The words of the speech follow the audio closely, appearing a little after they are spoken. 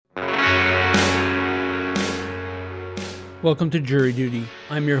Welcome to Jury Duty.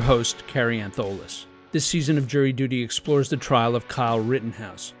 I'm your host, Carrie Antholis. This season of Jury Duty explores the trial of Kyle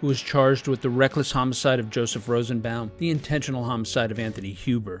Rittenhouse, who was charged with the reckless homicide of Joseph Rosenbaum, the intentional homicide of Anthony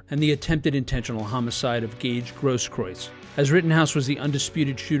Huber, and the attempted intentional homicide of Gage Grosskreutz. As Rittenhouse was the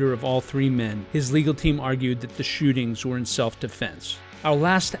undisputed shooter of all three men, his legal team argued that the shootings were in self-defense. Our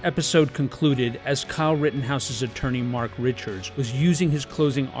last episode concluded as Kyle Rittenhouse's attorney Mark Richards was using his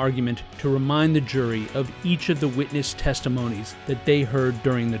closing argument to remind the jury of each of the witness testimonies that they heard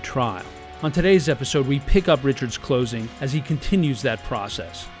during the trial. On today's episode, we pick up Richards' closing as he continues that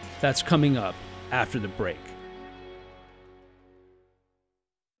process. That's coming up after the break.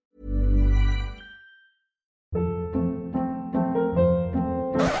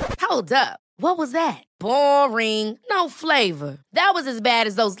 Hold up. What was that? Boring. No flavor. That was as bad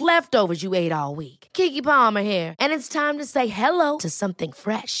as those leftovers you ate all week. Keke Palmer here, and it's time to say hello to something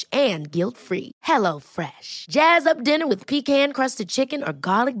fresh and guilt-free. Hello Fresh. Jazz up dinner with pecan-crusted chicken or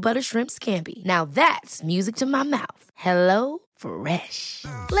garlic butter shrimp scampi. Now that's music to my mouth. Hello Fresh.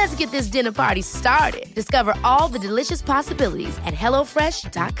 Let's get this dinner party started. Discover all the delicious possibilities at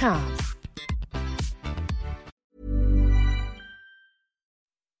HelloFresh.com.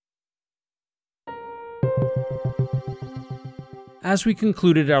 As we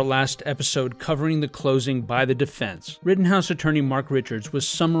concluded our last episode covering the closing by the defense, Rittenhouse attorney Mark Richards was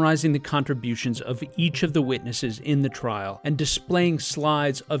summarizing the contributions of each of the witnesses in the trial and displaying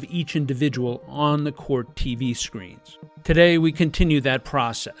slides of each individual on the court TV screens. Today, we continue that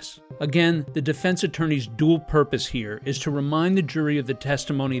process. Again, the defense attorney's dual purpose here is to remind the jury of the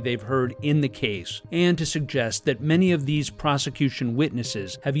testimony they've heard in the case and to suggest that many of these prosecution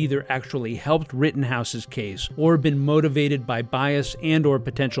witnesses have either actually helped Rittenhouse's case or been motivated by bias and or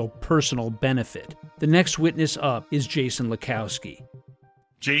potential personal benefit. The next witness up is Jason Lukowski.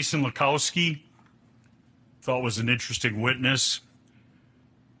 Jason Lukowski, thought was an interesting witness.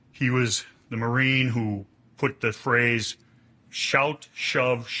 He was the Marine who put the phrase, shout,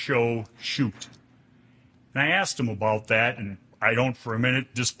 shove, show, shoot. And I asked him about that, and I don't for a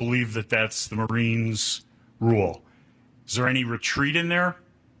minute disbelieve that that's the Marines' rule. Is there any retreat in there?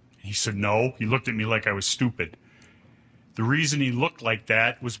 He said no. He looked at me like I was stupid. The reason he looked like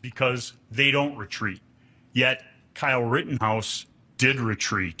that was because they don't retreat. Yet Kyle Rittenhouse did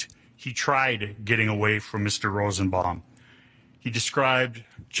retreat. He tried getting away from Mr. Rosenbaum. He described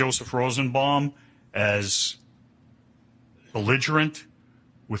Joseph Rosenbaum as belligerent,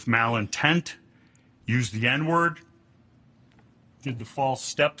 with malintent, used the N-word, did the false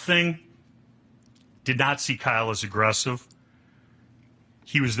step thing, did not see Kyle as aggressive.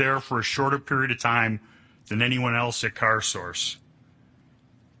 He was there for a shorter period of time than anyone else at CarSource.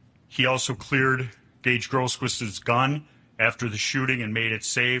 He also cleared Gage Groskwitz's gun after the shooting and made it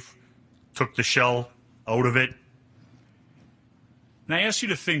safe, took the shell out of it. And I ask you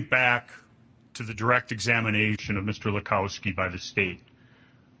to think back to the direct examination of Mr. Lukowski by the state.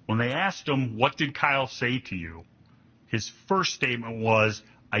 When they asked him, what did Kyle say to you? His first statement was,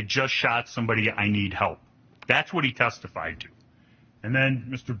 I just shot somebody, I need help. That's what he testified to. And then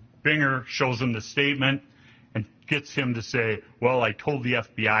Mr. Binger shows him the statement and gets him to say, well, I told the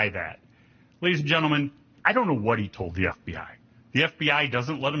FBI that. Ladies and gentlemen, I don't know what he told the FBI. The FBI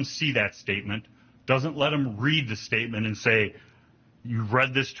doesn't let him see that statement, doesn't let him read the statement and say, you've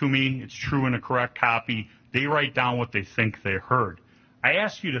read this to me, it's true and a correct copy. They write down what they think they heard. I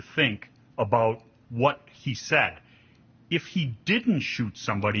ask you to think about what he said. If he didn't shoot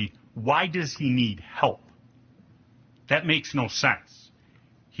somebody, why does he need help? That makes no sense.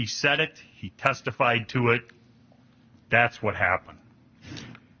 He said it, he testified to it. That's what happened.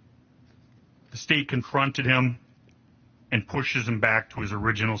 The state confronted him and pushes him back to his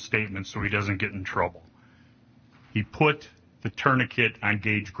original statement so he doesn't get in trouble. He put the tourniquet on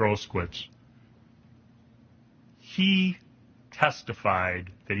Gage Grosskreutz. He testified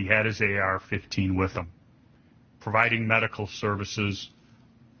that he had his AR-15 with him, providing medical services,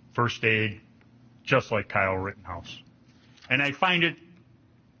 first aid, just like Kyle Rittenhouse. And I find it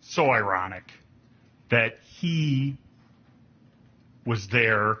so ironic that he was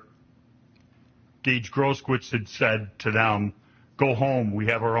there. Gage Grosskreutz had said to them, go home, we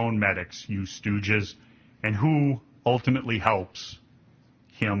have our own medics, you stooges. And who ultimately helps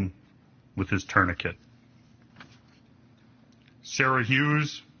him with his tourniquet? Sarah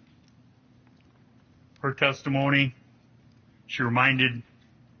Hughes, her testimony, she reminded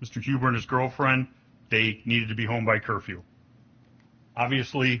Mr. Huber and his girlfriend they needed to be home by curfew.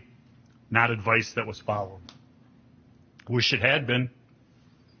 Obviously, not advice that was followed. Wish it had been.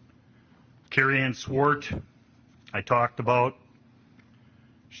 Carrie Ann Swart, I talked about.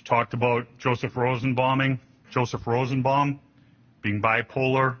 She talked about Joseph Rosenbauming. Joseph Rosenbaum, being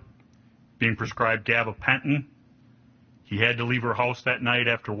bipolar, being prescribed gabapentin. He had to leave her house that night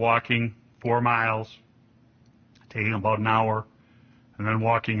after walking 4 miles, taking about an hour, and then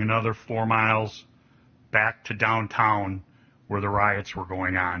walking another 4 miles back to downtown where the riots were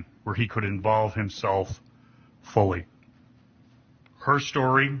going on, where he could involve himself fully. Her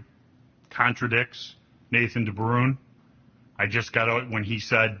story contradicts Nathan DeBrune. When he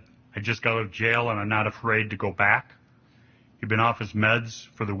said, I just got out of jail and I'm not afraid to go back. He'd been off his meds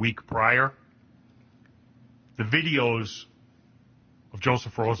for the week prior. The videos of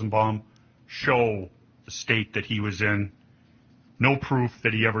Joseph Rosenbaum show the state that he was in. No proof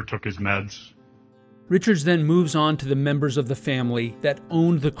that he ever took his meds. Richards then moves on to the members of the family that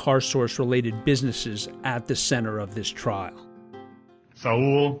owned the CarSource-related businesses at the center of this trial.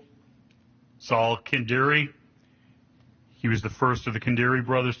 Saul Kindiri. He was the first of the Kindiri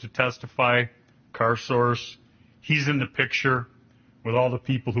brothers to testify. CarSource. He's in the picture with all the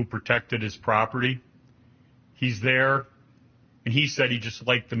people who protected his property. He's there, and he said he just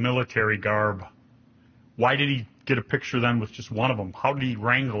liked the military garb. Why did he get a picture then with just one of them? How did he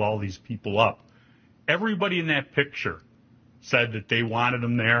wrangle all these people up? Everybody in that picture said that they wanted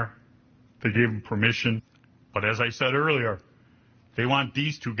him there. They gave him permission. But as I said earlier, they want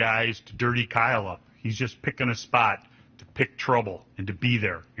these two guys to dirty Kyle up. He's just picking a spot to pick trouble and to be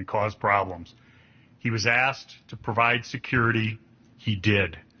there and cause problems. He was asked to provide security. He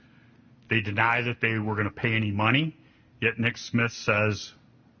did. They deny that they were going to pay any money, yet Nick Smith says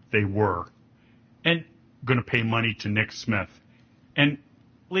they were. And going to pay money to Nick Smith. And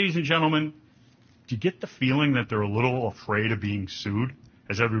ladies and gentlemen, do you get the feeling that they're a little afraid of being sued,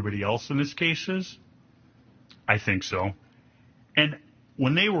 as everybody else in this case is? I think so. And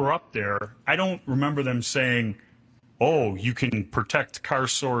when they were up there, I don't remember them saying, oh, you can protect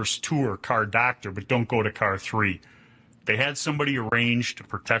CarSource 2 or Car Doctor, but don't go to Car 3. They had somebody arranged to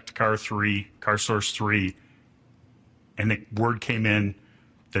protect CarSource 3, and the word came in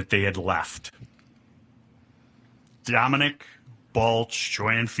that they had left. Dominic, Balch,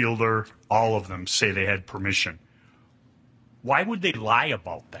 Joanne Fielder, all of them say they had permission. Why would they lie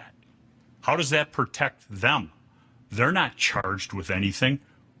about that? How does that protect them? They're not charged with anything.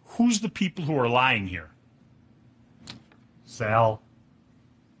 Who's the people who are lying here? Sal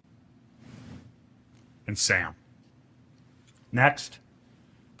and Sam. Next,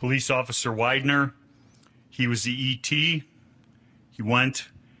 Police Officer Widener. He was the ET. He went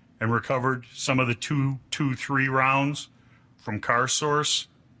and recovered some of the 2.23 rounds from CarSource.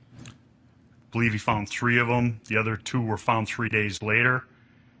 I believe he found 3 of them. The other 2 were found 3 days later.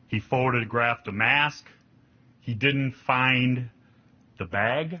 He photographed a mask. He didn't find the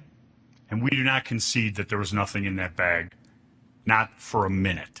bag, and we do not concede that there was nothing in that bag. Not for a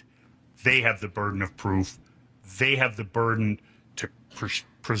minute. They have the burden of proof. They have the burden to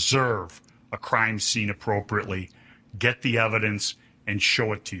preserve a crime scene appropriately, get the evidence, and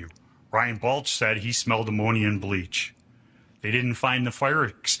show it to you. Ryan Balch said he smelled ammonia and bleach. They didn't find the fire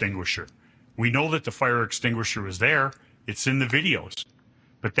extinguisher. We know that the fire extinguisher was there. It's in the videos.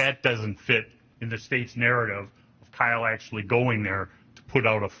 But that doesn't fit in the state's narrative of Kyle actually going there to put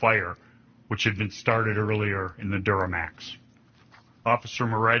out a fire, which had been started earlier in the Duramax. Officer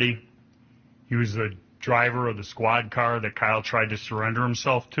Moretti, he was the driver of the squad car that Kyle tried to surrender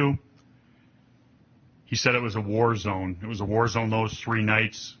himself to. He said it was a war zone. It was a war zone those 3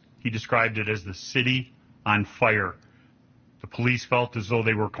 nights. He described it as the city on fire. The police felt as though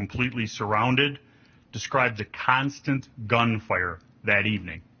they were completely surrounded, described the constant gunfire that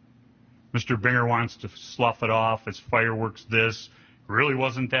evening. Mr. Binger wants to slough it off as fireworks this. It really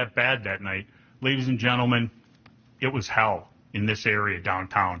wasn't that bad that night. Ladies and gentlemen, it was hell in this area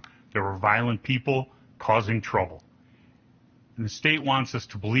downtown. There were violent people causing trouble. And the state wants us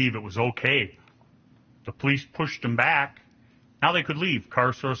to believe it was okay. The police pushed them back. Now they could leave.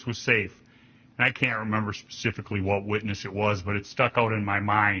 CarSource was safe. And I can't remember specifically what witness it was, but it stuck out in my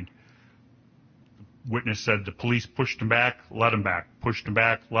mind. The witness said the police pushed him back, let him back, pushed him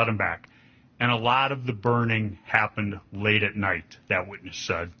back, let him back. And a lot of the burning happened late at night, that witness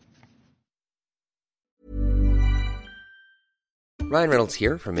said. Ryan Reynolds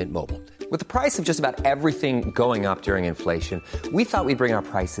here from Mint Mobile. With the price of just about everything going up during inflation, we thought we'd bring our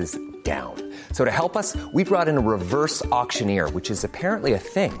prices down. So to help us, we brought in a reverse auctioneer, which is apparently a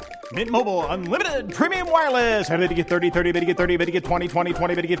thing. Mint Mobile Unlimited Premium Wireless. How to get 30, 30, bit to get 30, bit to get 20, 20,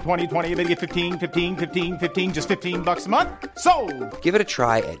 20, bit to get 20, 20, bit to get 15, 15, 15, 15, just $15 a month? Sold! Give it a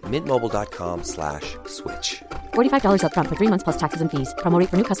try at mintmobile.com/switch. $45 up front for 3 months plus taxes and fees. Promo rate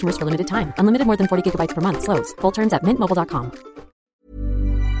for new customers for limited time. Unlimited more than 40 gigabytes per month. Slows full terms at mintmobile.com.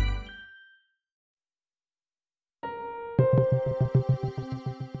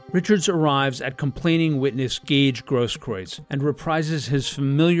 Richards arrives at complaining witness Gage Grosskreutz and reprises his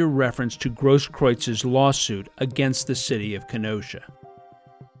familiar reference to Grosskreuz's lawsuit against the city of Kenosha.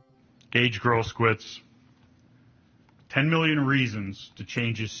 Gage Grosskreutz, 10 million reasons to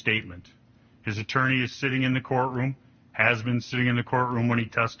change his statement. His attorney is sitting in the courtroom, has been sitting in the courtroom when he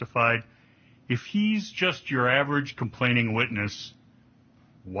testified. If he's just your average complaining witness,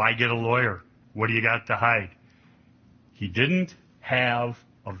 why get a lawyer? What do you got to hide? He didn't have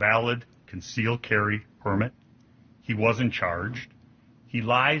a valid concealed carry permit. He wasn't charged. He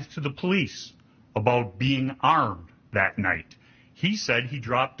lies to the police about being armed that night. He said he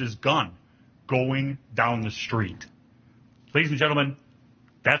dropped his gun going down the street. Ladies and gentlemen,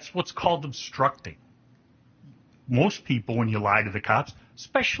 that's what's called obstructing. Most people, when you lie to the cops,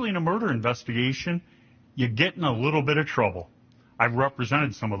 especially in a murder investigation, you get in a little bit of trouble. I've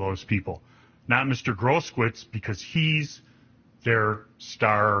represented some of those people. Not Mr. Grosskreutz, because he's their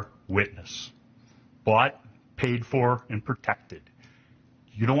star witness, bought, paid for, and protected.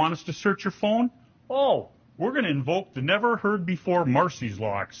 You don't want us to search your phone? Oh, we're going to invoke the never heard before Marsy's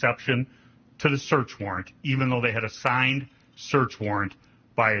Law exception to the search warrant, even though they had a signed search warrant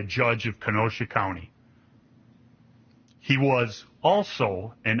by a judge of Kenosha County. He was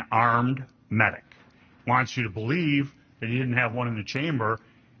also an armed medic. Wants you to believe that he didn't have one in the chamber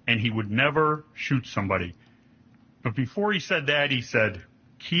and he would never shoot somebody. But before he said that, he said,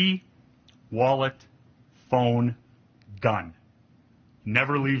 key, wallet, phone, gun.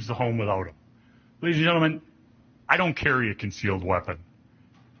 Never leaves the home without him. Ladies and gentlemen, I don't carry a concealed weapon.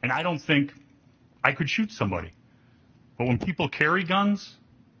 And I don't think I could shoot somebody. But when people carry guns,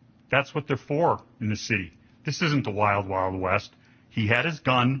 that's what they're for in the city. This isn't the wild, wild west. He had his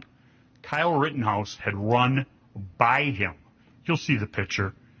gun. Kyle Rittenhouse had run by him. You'll see the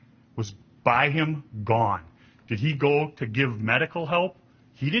picture. Was by him, gone. Did he go to give medical help?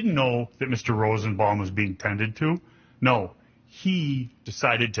 He didn't know that Mr. Rosenbaum was being tended to. No, he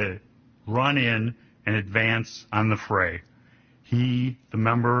decided to run in and advance on the fray. He,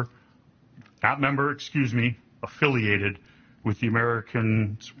 affiliated with the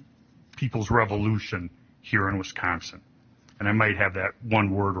American People's Revolution here in Wisconsin. And I might have that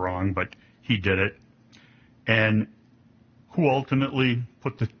one word wrong, but he did it. And who ultimately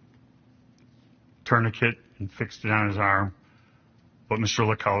put the tourniquet and fixed it on his arm? But Mr.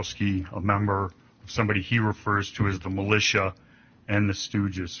 Lukowski, a member of somebody he refers to as the militia and the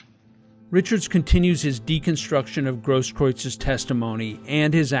Stooges. Richards continues his deconstruction of Grosskreuz's testimony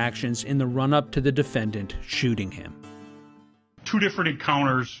and his actions in the run-up to the defendant shooting him. Two different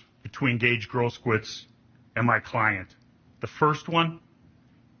encounters between Gage Grosskreutz and my client. The first one,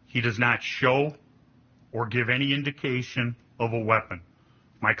 he does not show or give any indication of a weapon.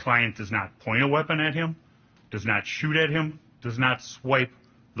 My client does not point a weapon at him, does not shoot at him, does not swipe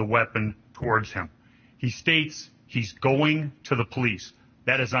the weapon towards him. He states he's going to the police.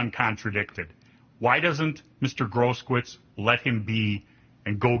 That is uncontradicted. Why doesn't Mr. Grosskreutz let him be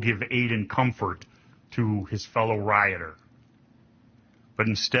and go give aid and comfort to his fellow rioter? But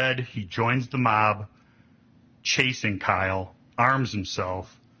instead, he joins the mob, chasing Kyle, arms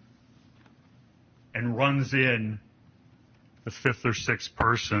himself, and runs in the fifth or sixth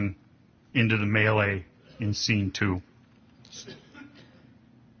person into the melee in scene 2.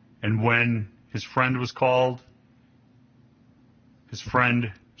 And when his friend was called, his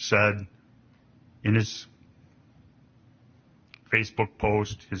friend said in his Facebook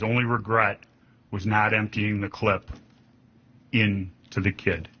post, his only regret was not emptying the clip into the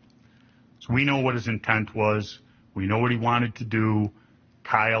kid. So we know what his intent was. We know what he wanted to do.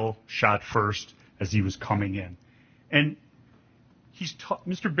 Kyle shot first as he was coming in. And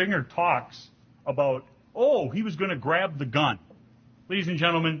Mr. Binger talks about, he was going to grab the gun. Ladies and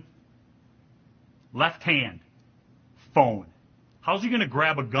gentlemen, left hand, phone. How's he going to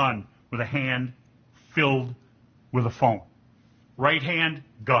grab a gun with a hand filled with a phone? Right hand,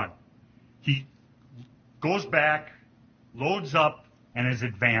 gun. He goes back, loads up, and is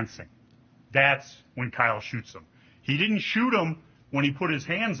advancing. That's when Kyle shoots him. He didn't shoot him when he put his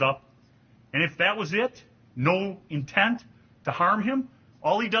hands up. And if that was it, no intent to harm him,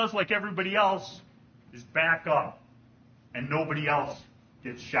 all he does, like everybody else, is back up, and nobody else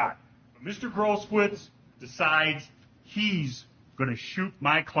gets shot. But Mr. Grosskreutz decides he's going to shoot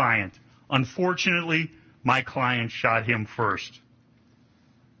my client. Unfortunately, my client shot him first.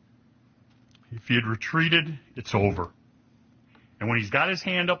 If he had retreated, it's over. And when he's got his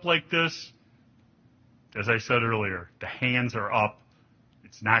hand up like this, as I said earlier, the hands are up.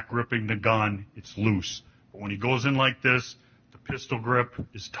 It's not gripping the gun. It's loose. But when he goes in like this, the pistol grip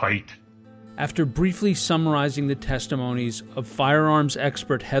is tight. After briefly summarizing the testimonies of firearms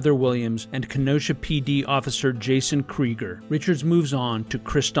expert Heather Williams and Kenosha PD officer Jason Krieger, Richards moves on to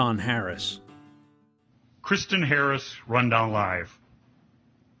Kriston Harris. Kriston Harris, Rundown Live,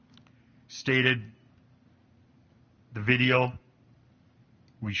 stated the video.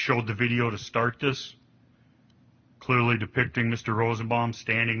 We showed the video to start this, clearly depicting Mr. Rosenbaum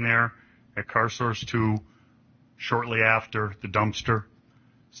standing there at Car Source 2 shortly after the dumpster,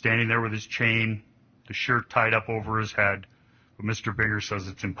 standing there with his chain, the shirt tied up over his head. But Mr. Binger says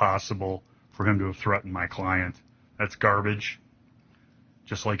it's impossible for him to have threatened my client. That's garbage,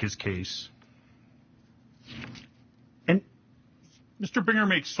 just like his case. And Mr. Binger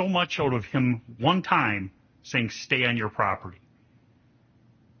makes so much out of him one time saying, stay on your property.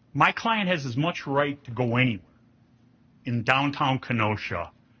 My client has as much right to go anywhere in downtown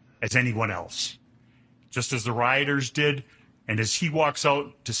Kenosha as anyone else, just as the rioters did. And as he walks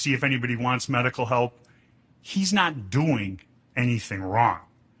out to see if anybody wants medical help, he's not doing anything wrong.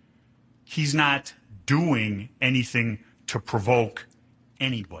 He's not doing anything to provoke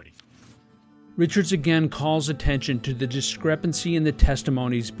anybody. Richards again calls attention to the discrepancy in the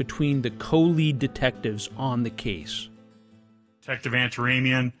testimonies between the co-lead detectives on the case. Detective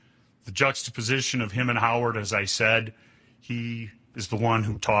Antaramian, the juxtaposition of him and Howard, as I said, he is the one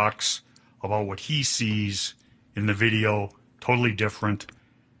who talks about what he sees in the video, totally different.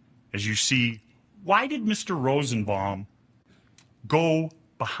 As you see, why did Mr. Rosenbaum go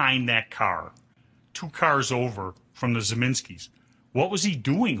behind that car, 2 cars over from the Zeminskis? What was he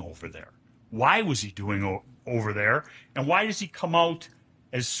doing over there? Why was he doing over there? And why does he come out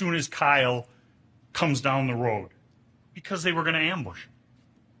as soon as Kyle comes down the road? Because they were going to ambush him.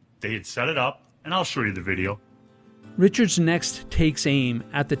 They had set it up, and I'll show you the video. Richards next takes aim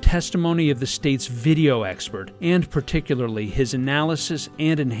at the testimony of the state's video expert, and particularly his analysis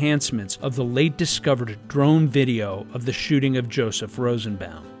and enhancements of the late-discovered drone video of the shooting of Joseph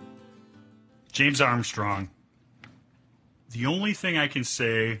Rosenbaum. James Armstrong. The only thing I can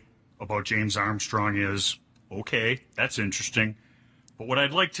say about James Armstrong is, okay, that's interesting. But what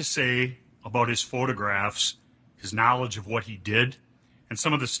I'd like to say about his photographs, his knowledge of what he did, and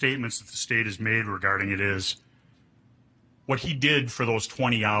some of the statements that the state has made regarding it is, what he did for those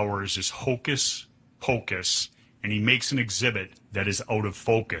 20 hours is hocus pocus, and he makes an exhibit that is out of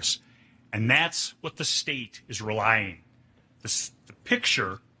focus. And that's what the state is relying. The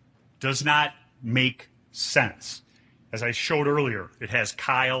picture does not make sense. As I showed earlier, it has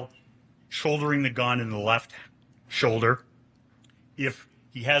Kyle shouldering the gun in the left shoulder. If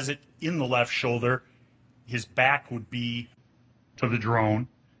he has it in the left shoulder, his back would be to the drone.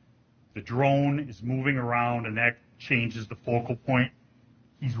 The drone is moving around, and that changes the focal point.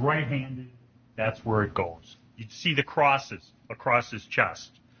 He's right-handed. That's where it goes. You see the crosses across his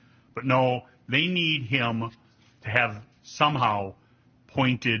chest. But no, they need him to have somehow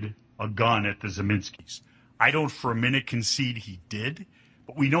pointed a gun at the Zeminskis. I don't for a minute concede he did,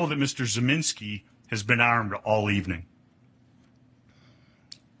 but we know that Mr. Zeminski has been armed all evening.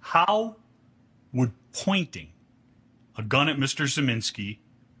 How would pointing a gun at Mr. Zeminski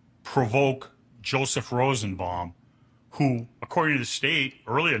provoke Joseph Rosenbaum, who, according to the state,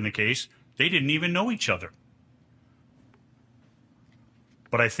 earlier in the case, they didn't even know each other?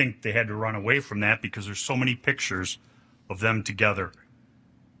 But I think they had to run away from that because there's so many pictures of them together.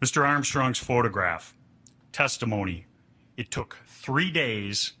 Mr. Armstrong's photograph, testimony, it took 3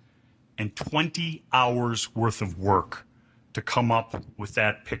 days and 20 hours worth of work to come up with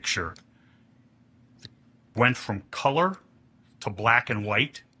that picture. It went from color to black and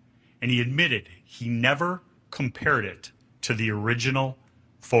white, and he admitted he never compared it to the original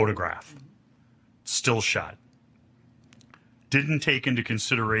photograph. Still shot. Didn't take into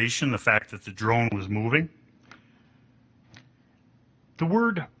consideration the fact that the drone was moving. The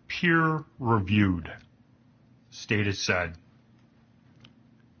word peer-reviewed, state has said.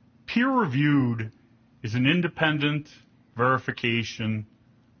 Peer-reviewed is an independent verification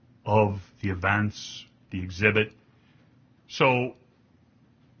of the events, the exhibit. So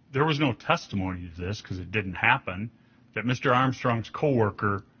there was no testimony to this because it didn't happen, that Mr. Armstrong's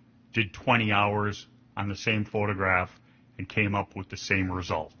coworker did 20 hours on the same photograph and came up with the same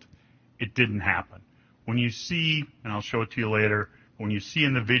result. It didn't happen. When you see, and I'll show it to you later, when you see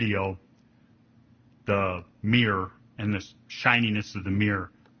in the video the mirror and the shininess of the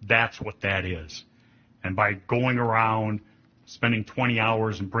mirror, that's what that is. And by going around, spending 20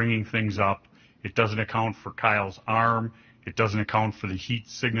 hours and bringing things up, it doesn't account for Kyle's arm, it doesn't account for the heat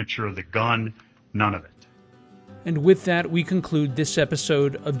signature of the gun, none of it. And with that, we conclude this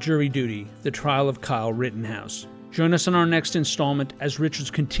episode of Jury Duty, the trial of Kyle Rittenhouse. Join us on our next installment as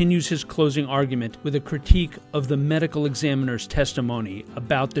Richards continues his closing argument with a critique of the medical examiner's testimony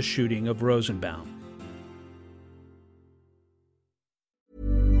about the shooting of Rosenbaum.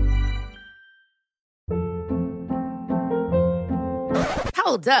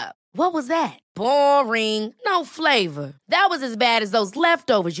 Hold up. What was that? Boring. No flavor. That was as bad as those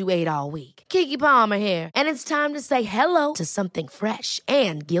leftovers you ate all week. Keke Palmer here, and it's time to say hello to something fresh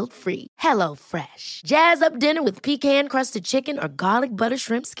and guilt-free. HelloFresh. Jazz up dinner with pecan-crusted chicken or garlic butter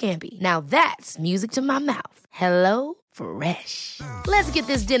shrimp scampi. Now that's music to my mouth. HelloFresh. Let's get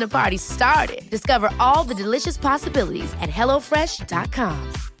this dinner party started. Discover all the delicious possibilities at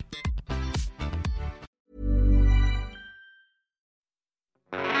HelloFresh.com.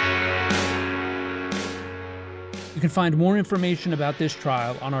 You can find more information about this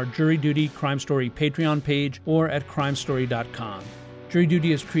trial on our Jury Duty Crime Story Patreon page or at crimestory.com. Jury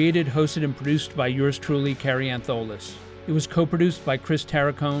Duty is created, hosted, and produced by yours truly, Carrie Antholis. It was co-produced by Chris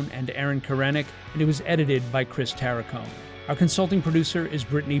Tarracone and Aaron Karenik, and it was edited by Chris Tarracone. Our consulting producer is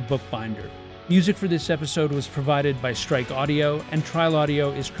Brittany Bookbinder. Music for this episode was provided by Strike Audio, and Trial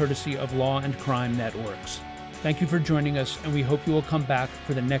Audio is courtesy of Law and Crime Networks. Thank you for joining us, and we hope you will come back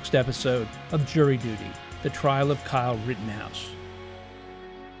for the next episode of Jury Duty, the trial of Kyle Rittenhouse.